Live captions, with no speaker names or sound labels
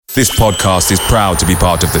This podcast is proud to be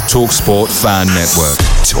part of the TalkSport Fan Network.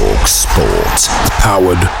 TalkSport.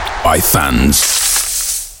 Powered by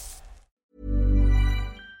fans.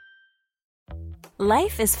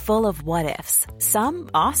 Life is full of what-ifs. Some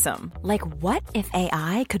awesome. Like, what if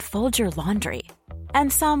AI could fold your laundry?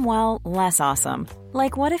 And some, well, less awesome.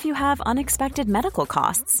 Like, what if you have unexpected medical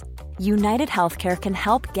costs? United Healthcare can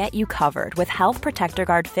help get you covered with Health Protector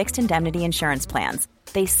Guard fixed indemnity insurance plans.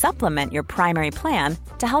 They supplement your primary plan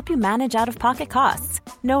to help you manage out-of-pocket costs.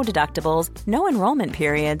 No deductibles, no enrollment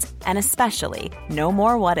periods, and especially no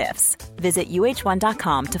more what-ifs. Visit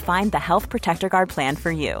uh1.com to find the Health Protector Guard plan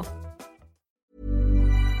for you.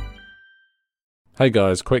 Hey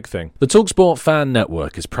guys, quick thing. The TalkSport Fan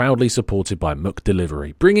Network is proudly supported by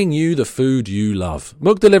McDelivery, bringing you the food you love.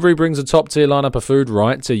 McDelivery brings a top-tier lineup of food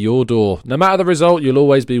right to your door. No matter the result, you'll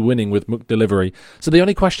always be winning with McDelivery. So the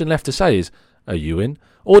only question left to say is, are you in?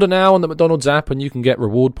 Order now on the McDonald's app and you can get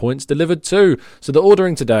reward points delivered too. So the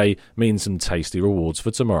ordering today means some tasty rewards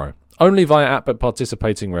for tomorrow. Only via app at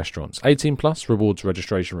participating restaurants. 18 plus, rewards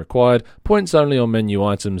registration required. Points only on menu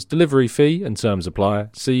items. Delivery fee and terms apply.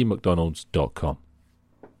 See mcdonalds.com.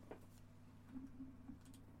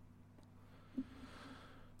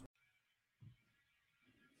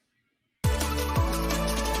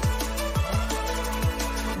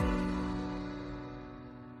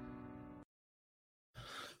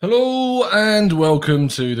 Hello and welcome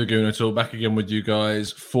to the Gooner Talk. Back again with you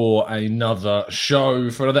guys for another show,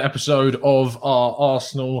 for another episode of our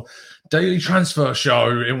Arsenal daily transfer show,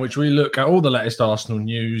 in which we look at all the latest Arsenal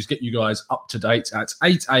news, get you guys up to date at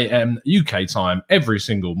 8 a.m. UK time every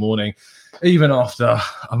single morning, even after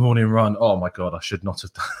a morning run. Oh my God, I should not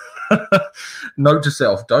have done. Note to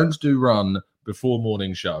self, don't do run before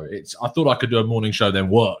morning show. I thought I could do a morning show then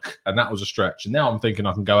work, and that was a stretch. And now I'm thinking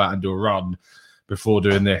I can go out and do a run before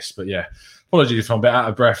doing this. But yeah, apologies if I'm a bit out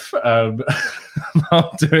of breath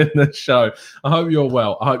while doing the show. I hope you're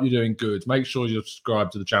well. I hope you're doing good. Make sure you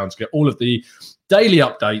subscribe to the channel to get all of the daily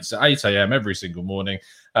updates at 8 a.m. every single morning.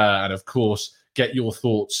 And of course, get your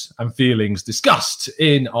thoughts and feelings discussed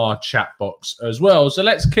in our chat box as well. So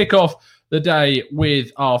let's kick off the day with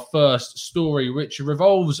our first story, which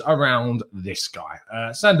revolves around this guy,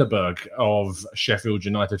 Sander Berge of Sheffield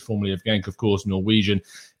United, formerly of Genk, of course, Norwegian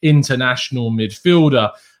international midfielder.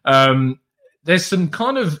 There's some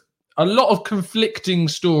kind of a lot of conflicting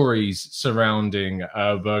stories surrounding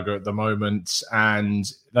Berge at the moment, and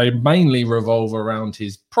they mainly revolve around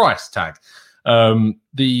his price tag.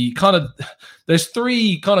 There's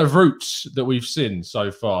three kind of routes that we've seen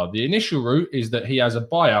so far. The initial route is that he has a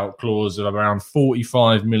buyout clause of around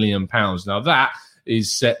 £45 million. Now that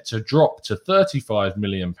is set to drop to £35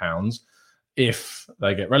 million if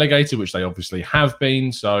they get relegated, which they obviously have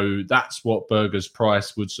been. So that's what Berge's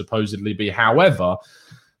price would supposedly be. However,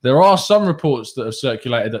 there are some reports that have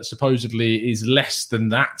circulated that supposedly is less than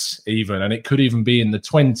that even, and it could even be in the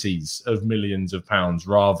 20s of millions of pounds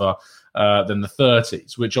rather than the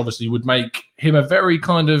 30s, which obviously would make him a very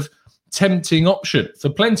kind of tempting option for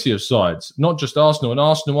plenty of sides, not just Arsenal. And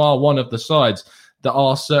Arsenal are one of the sides that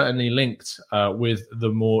are certainly linked with the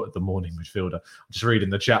morning midfielder. I'm just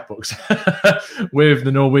reading the chat box with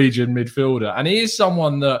the Norwegian midfielder. And he is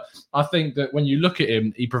someone that I think that when you look at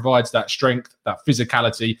him, he provides that strength, that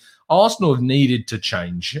physicality. Arsenal have needed to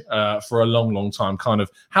change for a long, long time, kind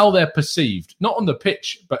of how they're perceived, not on the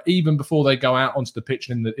pitch, but even before they go out onto the pitch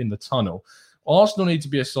and in the tunnel. Arsenal need to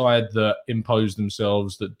be a side that impose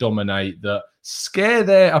themselves, that dominate, that scare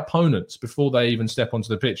their opponents before they even step onto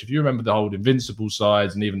the pitch. If you remember the old Invincible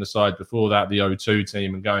sides and even the side before that, the 0-2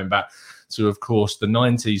 team, and going back to, of course, the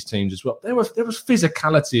 90s teams as well, there was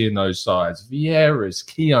physicality in those sides. Vieiras,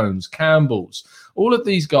 Keowns, Campbells, all of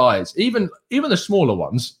these guys, even the smaller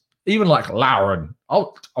ones, even like Lauren. I'm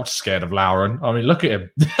scared of Lauren. I mean, look at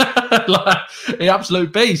him. Like, the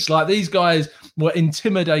absolute beast. Like, these guys were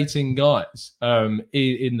intimidating guys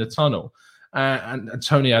in the tunnel. And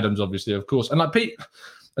Tony Adams, obviously, of course. And like Pete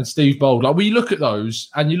and Steve Bold. Like, we look at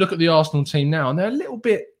those and you look at the Arsenal team now, and they're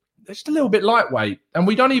just a little bit lightweight. And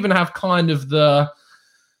we don't even have kind of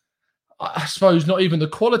I suppose, not even the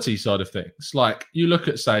quality side of things. Like, you look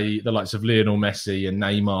at, say, the likes of Lionel Messi and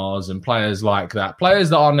Neymar's and players like that,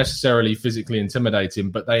 players that aren't necessarily physically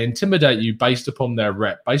intimidating, but they intimidate you based upon their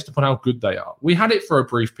rep, based upon how good they are. We had it for a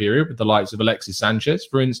brief period with the likes of Alexis Sanchez,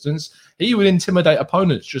 for instance. He would intimidate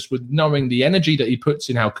opponents just with knowing the energy that he puts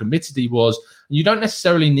in, how committed he was. You don't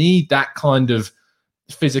necessarily need that kind of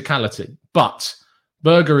physicality, but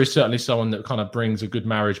Berge is certainly someone that kind of brings a good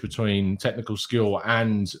marriage between technical skill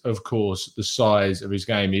and, of course, the size of his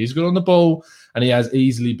game. He's good on the ball, and he has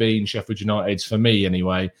easily been Sheffield United's, for me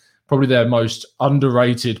anyway, probably their most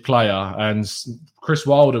underrated player. And Chris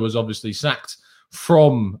Wilder was obviously sacked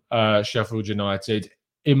from Sheffield United,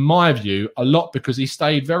 in my view, a lot because he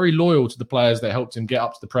stayed very loyal to the players that helped him get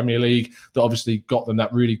up to the Premier League, that obviously got them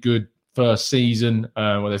that really good first season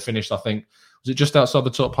where they finished, I think, was it just outside the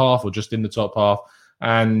top half or just in the top half?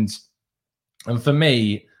 And for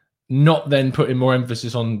me, not then putting more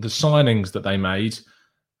emphasis on the signings that they made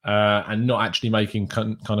and not actually making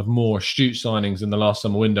kind of more astute signings in the last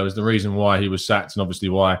summer window is the reason why he was sacked and obviously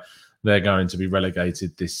why they're going to be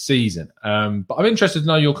relegated this season. But I'm interested to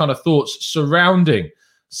know your kind of thoughts surrounding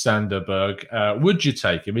Sander Berg. Would you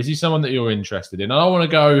take him? Is he someone that you're interested in? I don't want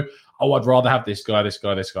to go, I'd rather have this guy.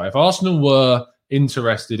 If Arsenal were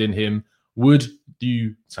interested in him, would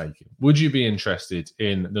you take him? Would you be interested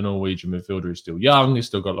in the Norwegian midfielder who's still young, he's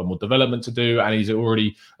still got a lot more development to do, and he's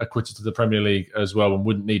already acquitted to the Premier League as well and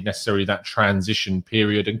wouldn't need necessarily that transition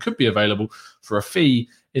period and could be available for a fee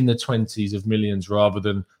in the 20s of millions rather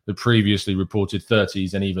than the previously reported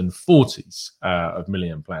 30s and even 40s of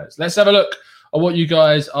million players? Let's have a look at what you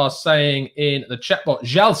guys are saying in the chat box.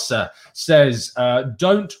 Jalsa says,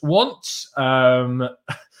 don't want.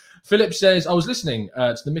 Philip says, I was listening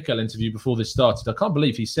to the Mikel interview before this started. I can't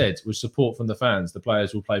believe he said, with support from the fans, the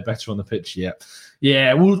players will play better on the pitch.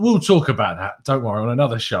 Yeah, we'll talk about that. Don't worry, on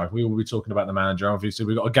another show. We will be talking about the manager. Obviously,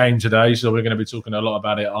 we've got a game today, so we're going to be talking a lot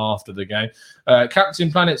about it after the game. Captain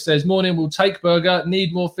Planet says, morning, we'll take Berger.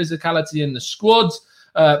 Need more physicality in the squad.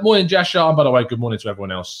 Morning, Jasha. And by the way, good morning to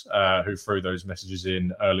everyone else who threw those messages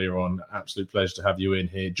in earlier on. Absolute pleasure to have you in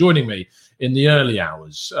here, joining me in the early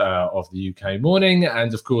hours of the UK morning.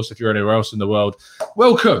 And of course, if you're anywhere else in the world,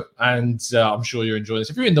 welcome. And I'm sure you're enjoying this.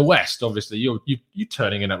 If you're in the West, obviously, you're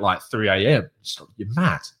turning in at like 3 a.m. You're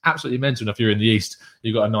mad. Absolutely mental. And if you're in the East,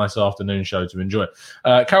 you've got a nice afternoon show to enjoy.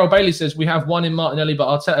 Carol Bailey says, we have one in Martinelli, but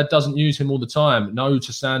Arteta doesn't use him all the time. No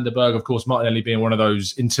to Sander Berg. Of course, Martinelli being one of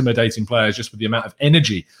those intimidating players just with the amount of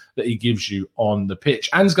energy that he gives you on the pitch.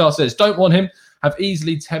 Ansgar says, don't want him. Have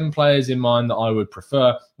easily 10 players in mind that I would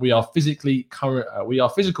prefer. We are physical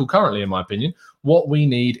currently, in my opinion. What we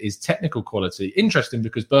need is technical quality. Interesting,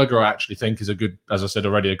 because Berger I actually think is a good, as I said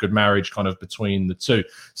already, a good marriage kind of between the two.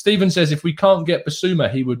 Stephen says, if we can't get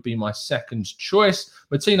Basuma, he would be my second choice.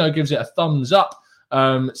 Martino gives it a thumbs up.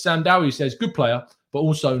 Sandawi says, good player, but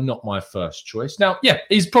also not my first choice. Now, yeah,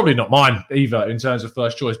 he's probably not mine either in terms of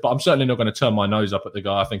first choice, but I'm certainly not going to turn my nose up at the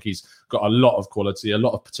guy. I think he's got a lot of quality, a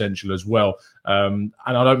lot of potential as well. And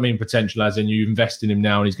I don't mean potential as in you invest in him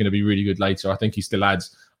now and he's going to be really good later. I think he still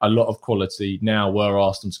adds a lot of quality now were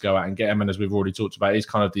Arsenal to go out and get him. And as we've already talked about, he's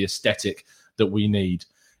kind of the aesthetic that we need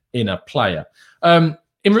in a player.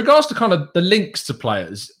 In regards to kind of the links to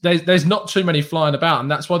players, there's not too many flying about,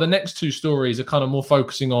 and that's why the next two stories are kind of more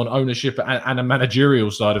focusing on ownership and a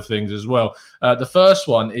managerial side of things as well. The first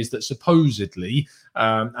one is that supposedly,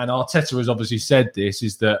 and Arteta has obviously said this,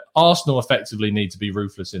 is that Arsenal effectively need to be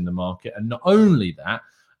ruthless in the market. And not only that,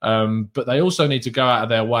 but they also need to go out of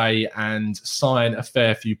their way and sign a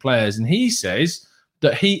fair few players. And he says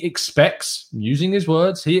that he expects, using his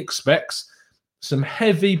words, he expects some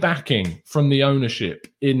heavy backing from the ownership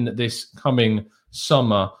in this coming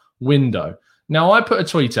summer window. Now, I put a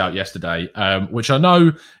tweet out yesterday, which I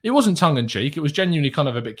know it wasn't tongue-in-cheek. It was genuinely kind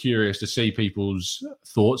of a bit curious to see people's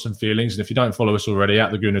thoughts and feelings. And if you don't follow us already, at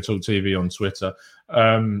the Gooner Talk TV on Twitter,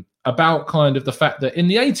 about kind of the fact that in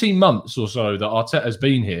the 18 months or so that Arteta has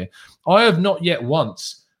been here, I have not yet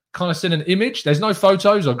once kind of seen an image. There's no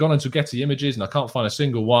photos. I've gone into Getty Images and I can't find a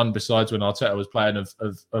single one besides when Arteta was playing of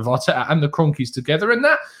Arteta and the Kroenkes together. And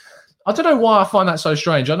that, I don't know why I find that so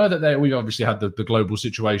strange. I know that we've obviously had the global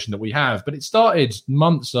situation that we have, but it started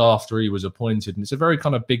months after he was appointed, and it's a very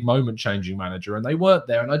kind of big moment-changing manager, and they weren't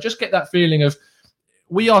there. And I just get that feeling of,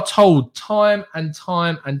 we are told time and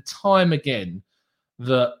time and time again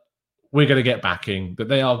that we're going to get backing, that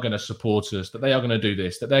they are going to support us, that they are going to do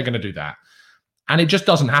this, that they're going to do that. And it just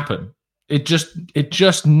doesn't happen. It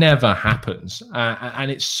just never happens.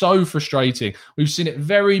 And it's so frustrating. We've seen it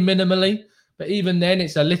very minimally, but even then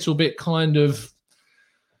it's a little bit kind of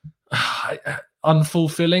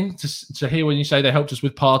unfulfilling to hear when you say they helped us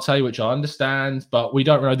with Partey, which I understand, but we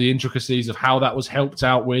don't know the intricacies of how that was helped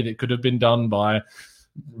out with. It could have been done by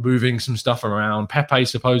moving some stuff around. Pepe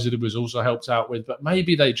supposedly was also helped out with, but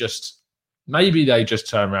maybe they just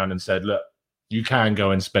turned around and said, look, you can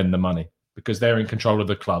go and spend the money, because they're in control of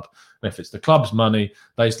the club. And if it's the club's money,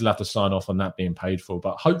 they still have to sign off on that being paid for.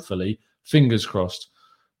 But hopefully, fingers crossed,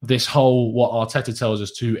 this whole, what Arteta tells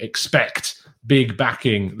us to expect, big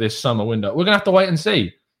backing this summer window, we're going to have to wait and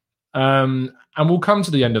see. And we'll come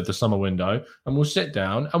to the end of the summer window and we'll sit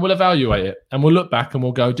down and we'll evaluate it. And we'll look back and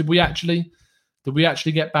we'll go, did we actually Did we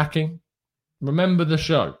actually get backing? Remember the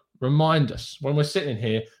show. Remind us when we're sitting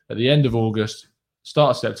here at the end of August,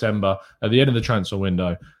 start of September, at the end of the transfer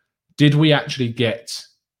window, did we actually get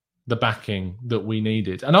the backing that we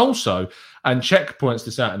needed? And also, and Czech points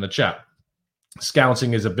this out in the chat,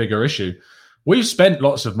 scouting is a bigger issue. We've spent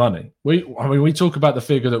lots of money. We talk about the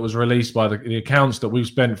figure that was released by the accounts that we've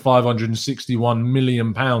spent £561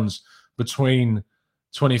 million between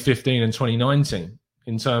 2015 and 2019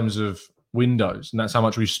 in terms of windows. And that's how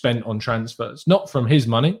much we've spent on transfers. Not from his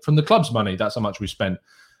money, from the club's money. That's how much we spent.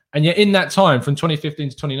 And yet in that time, from 2015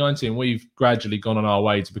 to 2019, we've gradually gone on our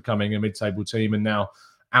way to becoming a mid-table team and now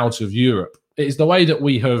out of Europe. It is the way that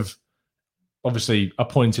we have obviously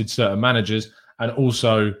appointed certain managers, and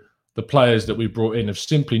also the players that we brought in have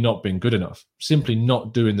simply not been good enough, simply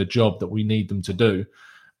not doing the job that we need them to do.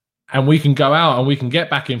 And we can go out and we can get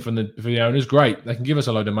back in from the owners, great. They can give us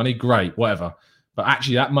a load of money, great, whatever. But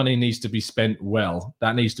actually that money needs to be spent well.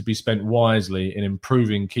 That needs to be spent wisely in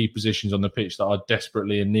improving key positions on the pitch that are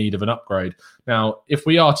desperately in need of an upgrade. Now, if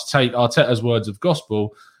we are to take Arteta's words of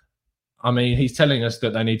gospel, I mean, he's telling us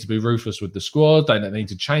that they need to be ruthless with the squad. They need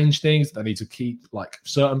to change things. They need to keep like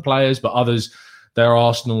certain players, but others, their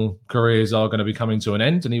Arsenal careers are going to be coming to an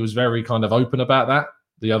end. And he was very kind of open about that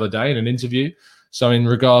the other day in an interview. So in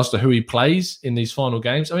regards to who he plays in these final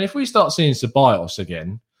games, I mean, if we start seeing Ceballos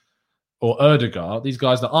again or Ødegaard, these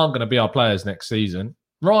guys that aren't going to be our players next season,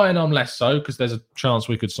 Ryan, I'm less so because there's a chance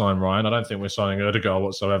we could sign Ryan. I don't think we're signing Ødegaard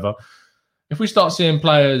whatsoever. If we start seeing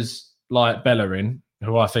players like Bellerin,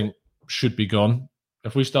 who I think should be gone,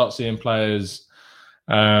 if we start seeing players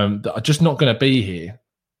that are just not going to be here,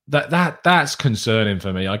 that's concerning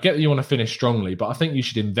for me. I get that you want to finish strongly, but I think you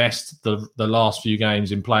should invest the last few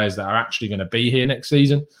games in players that are actually going to be here next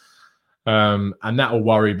season. And that will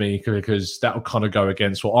worry me because that will kind of go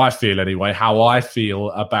against what I feel anyway, how I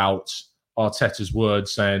feel about Arteta's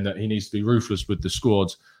words saying that he needs to be ruthless with the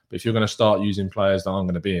squad. But if you're going to start using players that aren't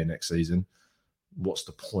going to be here next season, what's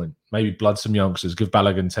the point? Maybe blood some youngsters, give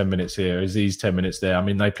Balogun 10 minutes here, Aziz 10 minutes there. I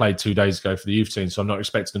mean, they played 2 days ago for the youth team, so I'm not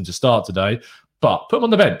expecting them to start today. But put them on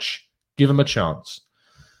the bench. Give them a chance.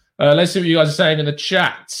 Let's see what you guys are saying in the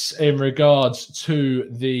chat in regards to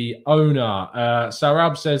the owner.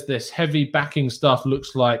 Sarab says this heavy backing stuff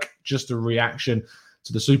looks like just a reaction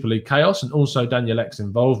to the Super League chaos and also Daniel Ek's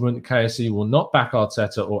involvement. KSE will not back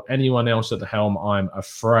Arteta or anyone else at the helm, I'm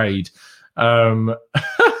afraid.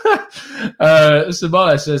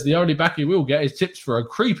 Sabaya says the only back he will get is tips for a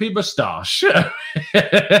creepy moustache.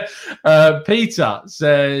 Peter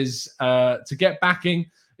says to get backing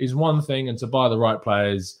is one thing and to buy the right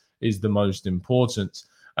players is the most important.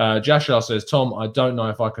 Jashar says, Tom, I don't know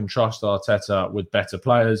if I can trust Arteta with better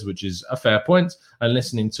players, which is a fair point, and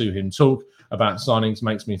listening to him talk about signings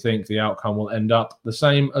makes me think the outcome will end up the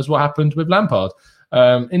same as what happened with Lampard.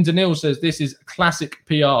 Indanil says this is classic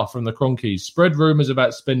PR from the Kroenkes. Spread rumours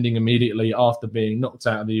about spending immediately after being knocked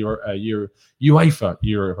out of the UEFA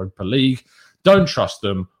Europa League. Don't trust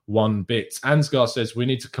them one bit. Ansgar says we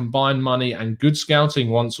need to combine money and good scouting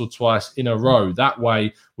once or twice in a row. That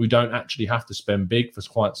way we don't actually have to spend big for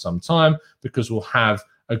quite some time because we'll have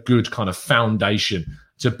a good kind of foundation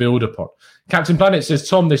to build upon. Captain Planet says,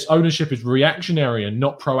 Tom, this ownership is reactionary and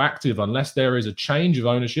not proactive unless there is a change of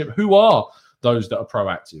ownership. Who are those that are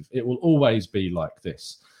proactive? It will always be like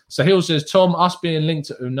this. Sahil says, Tom, us being linked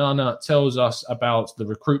to Unana tells us about the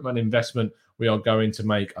recruitment investment we are going to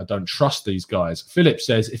make. I don't trust these guys. Philip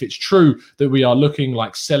says, if it's true that we are looking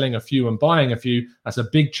like selling a few and buying a few, that's a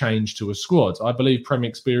big change to a squad. I believe Premier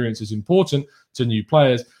experience is important to new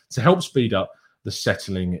players to help speed up the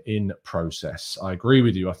settling in process. I agree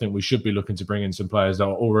with you. I think we should be looking to bring in some players that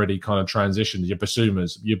are already kind of transitioned, your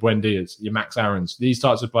Basumas, your Buendias, your Max Aarons, these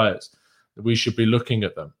types of players. We should be looking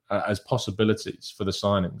at them as possibilities for the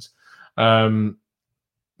signings.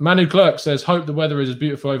 Manu Clerk says, hope the weather is as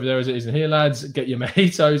beautiful over there as it is in here, lads. Get your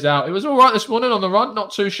mojitos out. It was all right this morning on the run.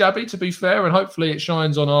 Not too shabby, to be fair. And hopefully it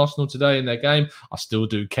shines on Arsenal today in their game. I still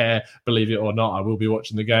do care, believe it or not. I will be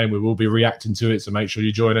watching the game. We will be reacting to it. So make sure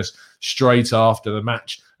you join us straight after the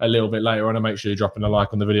match a little bit later on. And make sure you're dropping a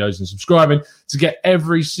like on the videos and subscribing to get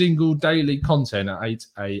every single daily content at 8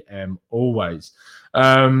 a.m. always.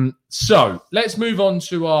 So let's move on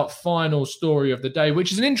to our final story of the day,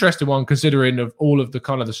 which is an interesting one considering of all of the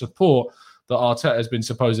kind of the support that Arteta has been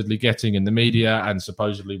supposedly getting in the media and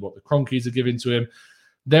supposedly what the Kroenkes are giving to him.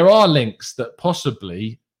 There are links that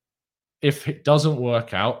possibly, if it doesn't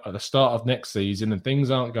work out at the start of next season and things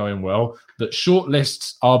aren't going well, that short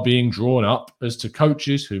lists are being drawn up as to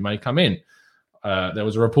coaches who may come in. There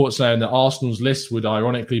was a report saying that Arsenal's list would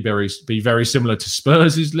ironically be very similar to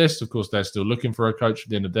Spurs' list. Of course, they're still looking for a coach at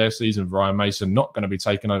the end of their season. Ryan Mason not going to be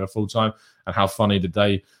taking over full-time. And how funny did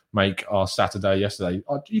they make our Saturday yesterday?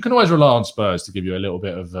 You can always rely on Spurs to give you a little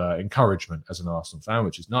bit of encouragement as an Arsenal fan,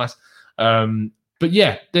 which is nice. But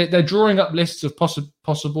yeah, they're drawing up lists of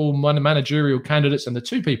possible managerial candidates, and the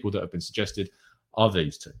two people that have been suggested are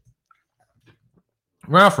these two.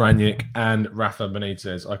 Ralph Rangnick and Rafa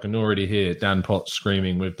Benitez. I can already hear Dan Potts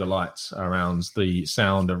screaming with delight around the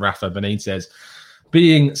sound of Rafa Benitez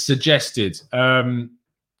being suggested.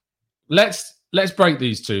 Let's break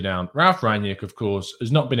these two down. Ralph Rangnick, of course,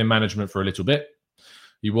 has not been in management for a little bit.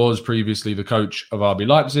 He was previously the coach of RB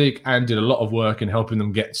Leipzig and did a lot of work in helping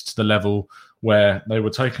them get to the level where they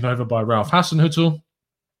were taken over by Ralf Hasenhüttl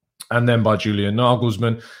and then by Julian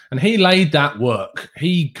Nagelsmann. And he laid that work.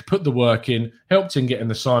 He put the work in, helped in getting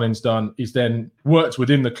the signings done. He's then worked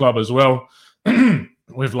within the club as well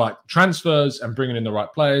with like transfers and bringing in the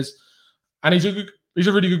right players. And he's a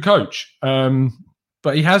really good coach.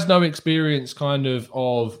 But he has no experience kind of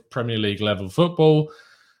Premier League level football.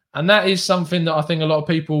 And that is something that I think a lot of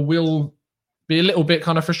people will be a little bit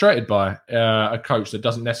kind of frustrated by, a coach that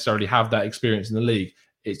doesn't necessarily have that experience in the league.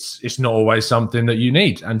 It's not always something that you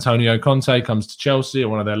need. Antonio Conte comes to Chelsea at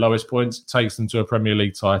one of their lowest points, takes them to a Premier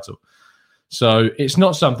League title. So it's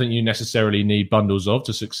not something you necessarily need bundles of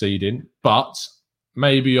to succeed in, but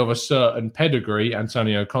maybe of a certain pedigree.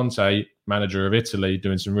 Antonio Conte, manager of Italy,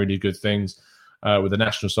 doing some really good things with the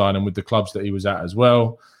national side and with the clubs that he was at as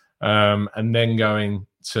well. And then going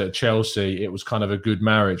to Chelsea, it was kind of a good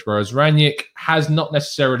marriage. Whereas Rangnick has not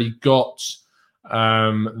necessarily got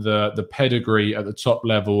the pedigree at the top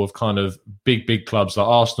level of kind of big clubs like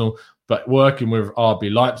Arsenal, but working with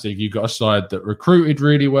RB Leipzig, you've got a side that recruited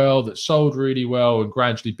really well, that sold really well, and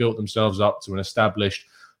gradually built themselves up to an established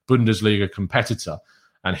Bundesliga competitor.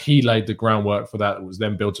 And he laid the groundwork for that. It was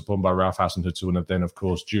then built upon by Ralf Hasenhüttl and then, of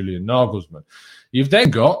course, Julian Nagelsmann. You've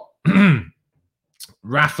then got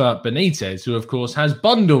Rafa Benitez, who, of course, has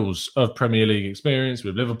bundles of Premier League experience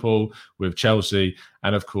with Liverpool, with Chelsea,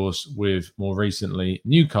 and, of course, with, more recently,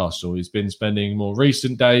 Newcastle. He's been spending more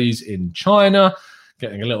recent days in China,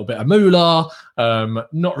 getting a little bit of moolah.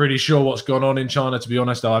 Not really sure what's gone on in China, to be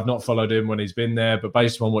honest. I've not followed him when he's been there, but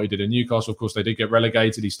based on what he did in Newcastle, of course, they did get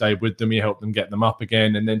relegated. He stayed with them. He helped them get them up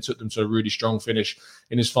again and then took them to a really strong finish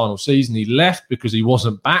in his final season. He left because he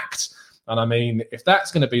wasn't backed. And I mean, if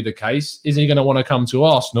that's going to be the case, is he going to want to come to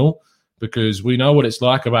Arsenal? Because we know what it's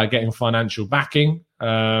like about getting financial backing.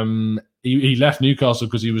 He left Newcastle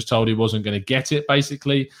because he was told he wasn't going to get it,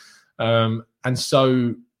 basically. And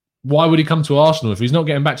so why would he come to Arsenal if he's not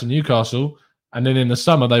getting back to Newcastle? And then in the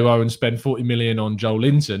summer, they won't spend 40 million on Joel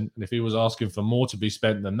Linton. And if he was asking for more to be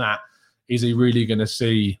spent than that, is he really going to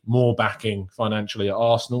see more backing financially at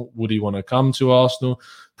Arsenal? Would he want to come to Arsenal?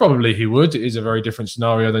 Probably he would. It is a very different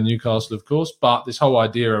scenario than Newcastle, of course. But this whole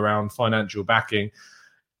idea around financial backing,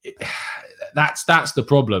 that's the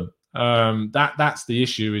problem. That's the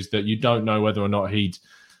issue, is that you don't know whether or not he'd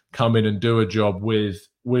come in and do a job with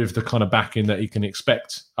the kind of backing that he can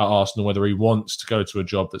expect at Arsenal, whether he wants to go to a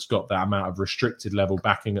job that's got that amount of restricted level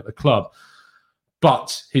backing at the club.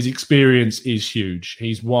 But his experience is huge.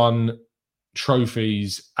 He's won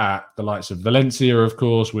trophies at the likes of Valencia, of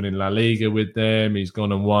course, winning La Liga with them. He's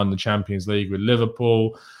gone and won the Champions League with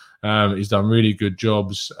Liverpool. He's done really good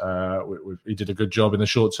jobs. He did a good job in the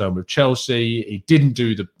short term with Chelsea. He didn't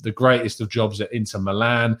do the greatest of jobs at Inter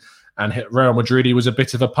Milan. And at Real Madrid, he was a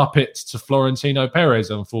bit of a puppet to Florentino Perez,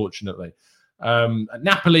 unfortunately. At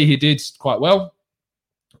Napoli, he did quite well.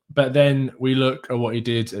 But then we look at what he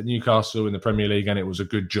did at Newcastle in the Premier League, and it was a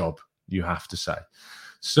good job, you have to say.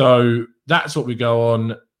 So that's what we go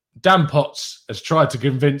on. Dan Potts has tried to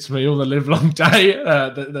convince me all the live long day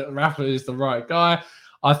that Rafa is the right guy.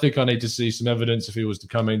 I think I need to see some evidence if he was to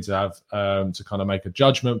come in to have to kind of make a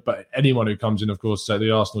judgment. But anyone who comes in, of course, say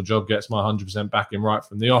the Arsenal job, gets my 100% backing right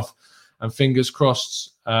from the off. And fingers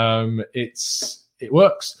crossed, it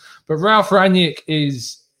works. But Ralph Rangnick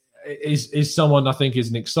is someone I think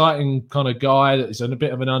is an exciting kind of guy that is a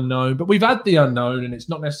bit of an unknown. But we've had the unknown and it's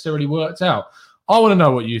not necessarily worked out. I want to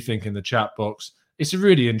know what you think in the chat box. It's a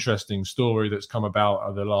really interesting story that's come about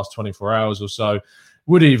over the last 24 hours or so.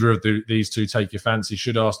 Would either of these two take your fancy?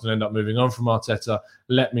 Should Arsenal end up moving on from Arteta?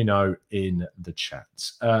 Let me know in the chat.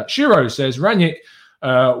 Shiro says, Rangnick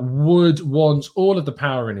would want all of the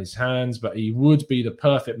power in his hands, but he would be the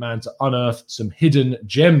perfect man to unearth some hidden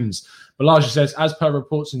gems. Balaji says, as per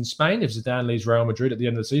reports in Spain, if Zidane leaves Real Madrid at the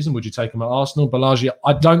end of the season, would you take him at Arsenal? Balaji,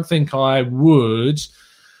 I don't think I would,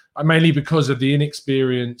 mainly because of the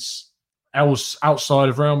inexperience else outside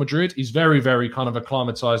of Real Madrid. He's very, very kind of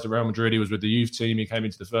acclimatized at Real Madrid. He was with the youth team. He came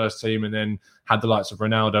into the first team and then had the likes of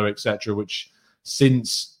Ronaldo, etc., which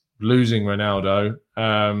since losing Ronaldo,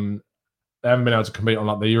 they haven't been able to compete on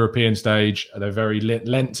like the European stage. They're very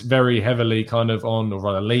lent very heavily kind of on, or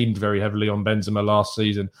rather leaned very heavily on Benzema last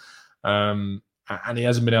season. And he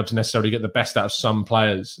hasn't been able to necessarily get the best out of some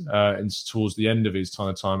players towards the end of his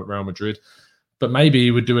time at Real Madrid. But maybe he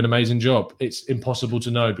would do an amazing job. It's impossible to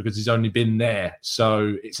know because he's only been there.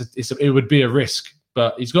 So it would be a risk.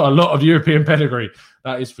 But he's got a lot of European pedigree,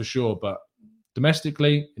 that is for sure. But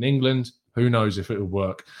domestically, in England, who knows if it would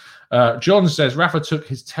work. John says, Rafa took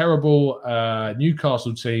his terrible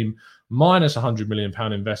Newcastle team minus £100 million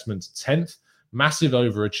investment to 10th. Massive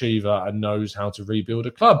overachiever and knows how to rebuild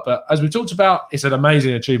a club. But as we talked about, it's an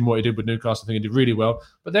amazing achievement what he did with Newcastle. I think he did really well.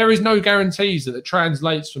 But there is no guarantees that it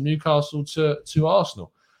translates from Newcastle to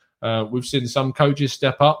Arsenal. We've seen some coaches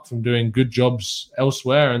step up from doing good jobs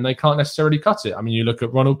elsewhere and they can't necessarily cut it. I mean, you look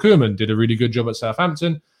at Ronald Koeman, did a really good job at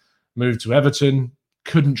Southampton, moved to Everton,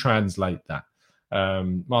 couldn't translate that.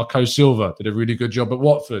 Marco Silva did a really good job at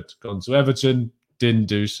Watford, gone to Everton, didn't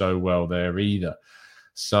do so well there either.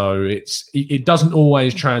 So it doesn't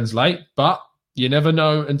always translate, but you never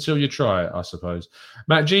know until you try it, I suppose.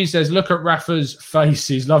 Matt G says, look at Rafa's face.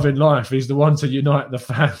 He's loving life. He's the one to unite the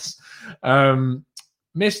fans.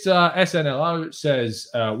 Mr. SNLO says,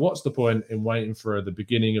 what's the point in waiting for the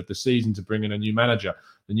beginning of the season to bring in a new manager?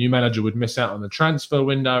 The new manager would miss out on the transfer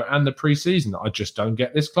window and the pre-season. I just don't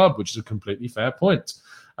get this club, which is a completely fair point.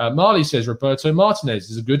 Marley says, Roberto Martinez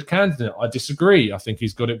is a good candidate. I disagree. I think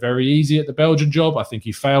he's got it very easy at the Belgian job. I think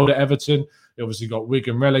he failed at Everton. He obviously got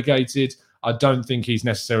Wigan relegated. I don't think he's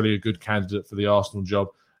necessarily a good candidate for the Arsenal job.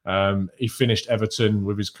 He finished Everton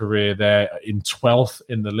with his career there in 12th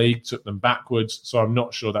in the league, took them backwards. So I'm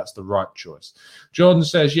not sure that's the right choice. Jordan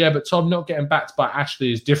says, yeah, but Tom, not getting backed by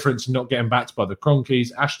Ashley is different to not getting backed by the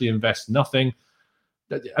Kroenkes. Ashley invests nothing.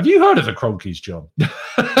 Have you heard of the Kroenkes, John?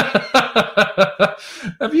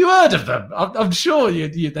 Have you heard of them? I'm sure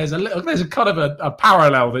there's a kind of a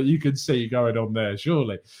parallel that you can see going on there,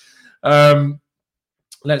 surely.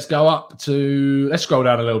 Let's scroll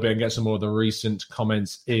down a little bit and get some more of the recent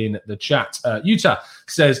comments in the chat. Utah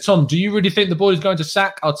says, Tom, do you really think the boys are going to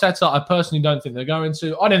sack Arteta? I personally don't think they're going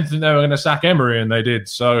to. I didn't think they were going to sack Emery, and they did.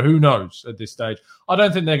 So who knows at this stage? I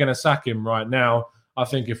don't think they're going to sack him right now. I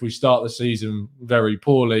think if we start the season very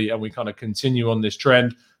poorly and we kind of continue on this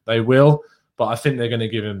trend, they will. But I think they're going to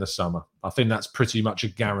give him the summer. I think that's pretty much a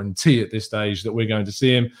guarantee at this stage that we're going to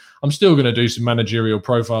see him. I'm still going to do some managerial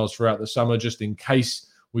profiles throughout the summer just in case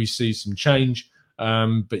we see some change.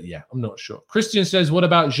 But yeah, I'm not sure. Christian says, what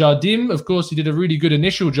about Jardim? Of course, he did a really good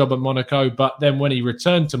initial job at Monaco, but then when he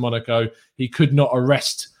returned to Monaco, he could not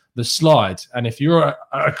arrest the slide. And if you're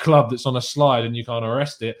a club that's on a slide and you can't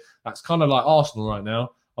arrest it, that's kind of like Arsenal right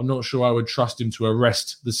now. I'm not sure I would trust him to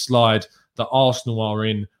arrest the slide that Arsenal are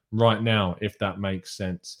in right now, if that makes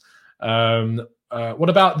sense. What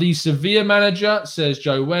about the Sevilla manager, says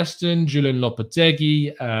Joe Weston. Julian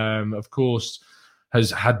Lopetegui, of course, has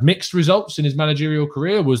had mixed results in his managerial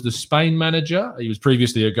career, was the Spain manager. He was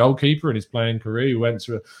previously a goalkeeper in his playing career. He went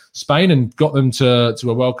to Spain and got them to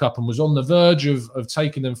a World Cup and was on the verge of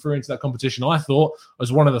taking them through into that competition, I thought,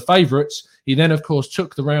 as one of the favourites. He then, of course,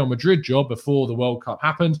 took the Real Madrid job before the World Cup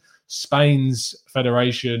happened. Spain's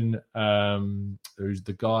federation, who's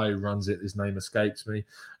the guy who runs it, his name escapes me,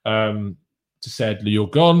 said, you're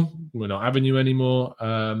gone. We're not having you anymore.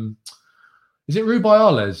 Is it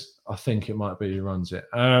Rubiales? I think it might be who runs it.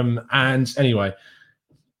 And anyway,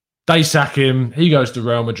 they sack him. He goes to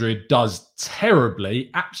Real Madrid, does terribly,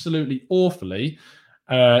 absolutely awfully,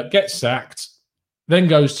 gets sacked, then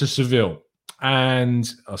goes to Sevilla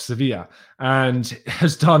and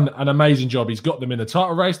has done an amazing job. He's got them in the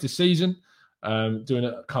title race this season, doing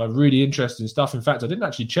a kind of really interesting stuff. In fact, I didn't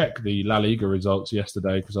actually check the La Liga results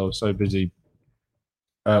yesterday because I was so busy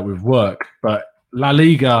with work, but La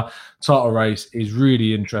Liga title race is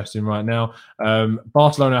really interesting right now.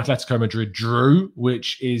 Barcelona Atletico Madrid drew,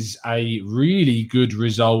 which is a really good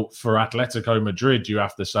result for Atletico Madrid, you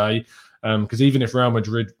have to say, because even if Real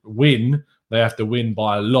Madrid win, they have to win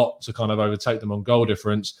by a lot to kind of overtake them on goal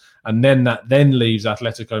difference. And then that leaves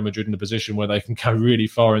Atletico Madrid in a position where they can go really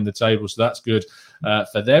far in the table. So that's good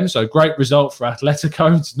for them. So great result for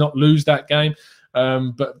Atletico to not lose that game.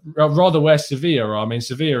 But rather where Sevilla are. I mean,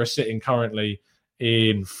 Sevilla are sitting currently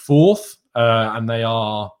in fourth, and they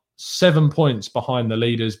are 7 points behind the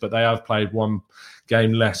leaders, but they have played one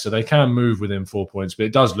game less, so they can move within 4 points. But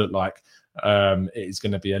it does look like it's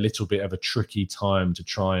going to be a little bit of a tricky time to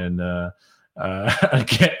try and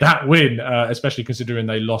get that win, especially considering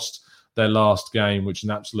they lost their last game, which is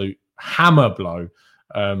an absolute hammer blow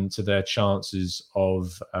to their chances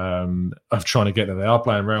of trying to get there. They are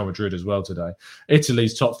playing Real Madrid as well today.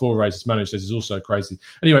 Italy's top 4 race, as Manu says, is also crazy.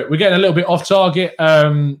 Anyway, we're getting a little bit off target.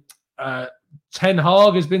 Ten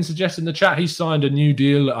Hag has been suggested in the chat. He's signed a new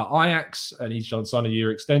deal at Ajax and he's signed a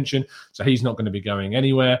year extension, so he's not going to be going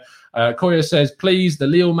anywhere. Koya says, please, the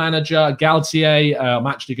Lille manager, Galtier, I'm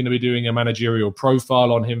actually going to be doing a managerial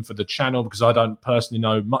profile on him for the channel because I don't personally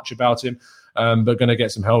know much about him, but going to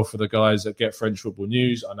get some help for the guys at Get French Football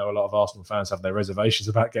News. I know a lot of Arsenal fans have their reservations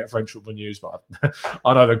about Get French Football News, but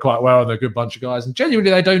I know them quite well and they're a good bunch of guys. And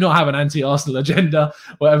genuinely, they do not have an anti-Arsenal agenda,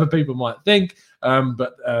 whatever people might think.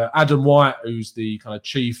 But Adam White, who's the kind of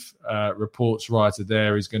chief reports writer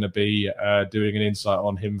there, is going to be doing an insight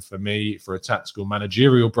on him for me for a tactical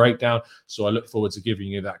managerial breakdown. So I look forward to giving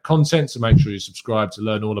you that content. So make sure you subscribe to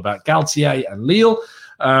learn all about Galtier and Lille.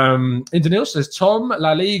 Indanil says, Tom,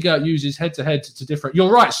 La Liga uses head-to-head to different...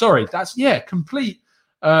 You're right, sorry. That's, complete...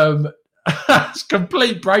 That's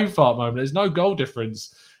complete brain fart moment. There's no goal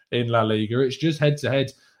difference in La Liga. It's just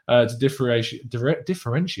head-to-head to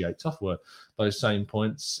differentiate, tough word, those same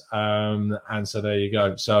points. And so there you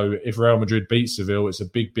go. So if Real Madrid beat Seville, it's a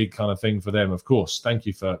big, big kind of thing for them, of course. Thank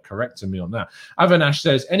you for correcting me on that. Avinash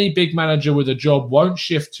says, any big manager with a job won't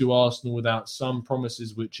shift to Arsenal without some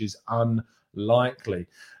promises, which is unlikely.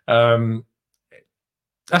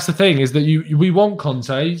 That's the thing, is that we want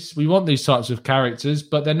Contes, we want these types of characters,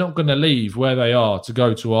 but they're not going to leave where they are to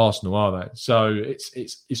go to Arsenal, are they? So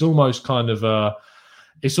it's almost kind of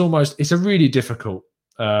it's a really difficult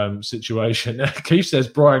situation. Keith says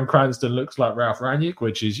Bryan Cranston looks like Ralph Rangnick,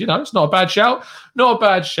 which is, it's not a bad shout. Not a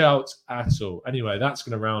bad shout at all. Anyway, that's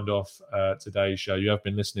going to round off today's show. You have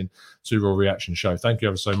been listening to Raw Reaction Show. Thank you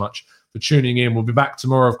ever so much for tuning in. We'll be back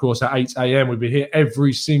tomorrow, of course, at 8 a.m. We'll be here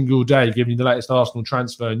every single day giving you the latest Arsenal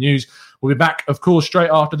transfer news. We'll be back, of course, straight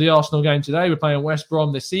after the Arsenal game today. We're playing West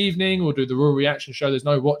Brom this evening. We'll do the Raw Reaction Show. There's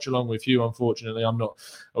no watch along with you, unfortunately.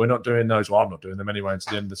 We're not doing those. Well, I'm not doing them anyway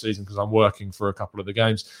until the end of the season because I'm working for a couple of the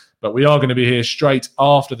games. But we are going to be here straight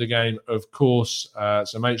after the game, of course.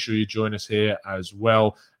 So make sure you join us here as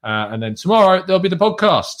well. And then tomorrow, there'll be the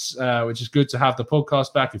podcasts, which is good to have the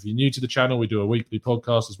podcast back. If you're new to the channel, we do a weekly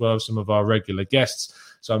podcast as well, some of our regular guests.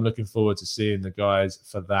 So I'm looking forward to seeing the guys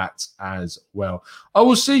for that as well. I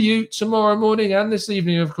will see you tomorrow morning and this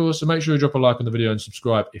evening, of course. So make sure you drop a like on the video and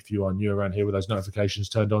subscribe if you are new around here with those notifications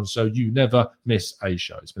turned on so you never miss a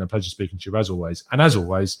show. It's been a pleasure speaking to you as always. And as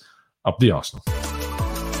always, up the Arsenal.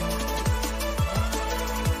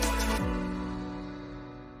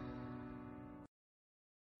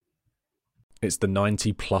 It's the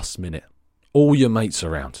 90-plus minute. All your mates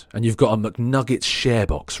around, and you've got a McNuggets share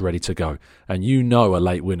box ready to go, and you know a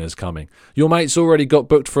late winner's coming. Your mate's already got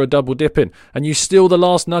booked for a double dipping, and you steal the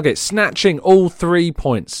last nugget, snatching all 3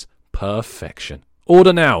 points. Perfection.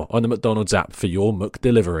 Order now on the McDonald's app for your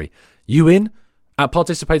McDelivery. You in? At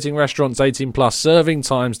participating restaurants, 18 plus, serving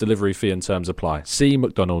times, delivery fee and terms apply. See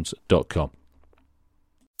mcdonalds.com.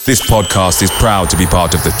 This podcast is proud to be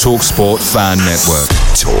part of the TalkSport Fan Network.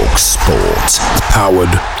 TalkSport. Powered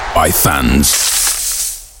by fans.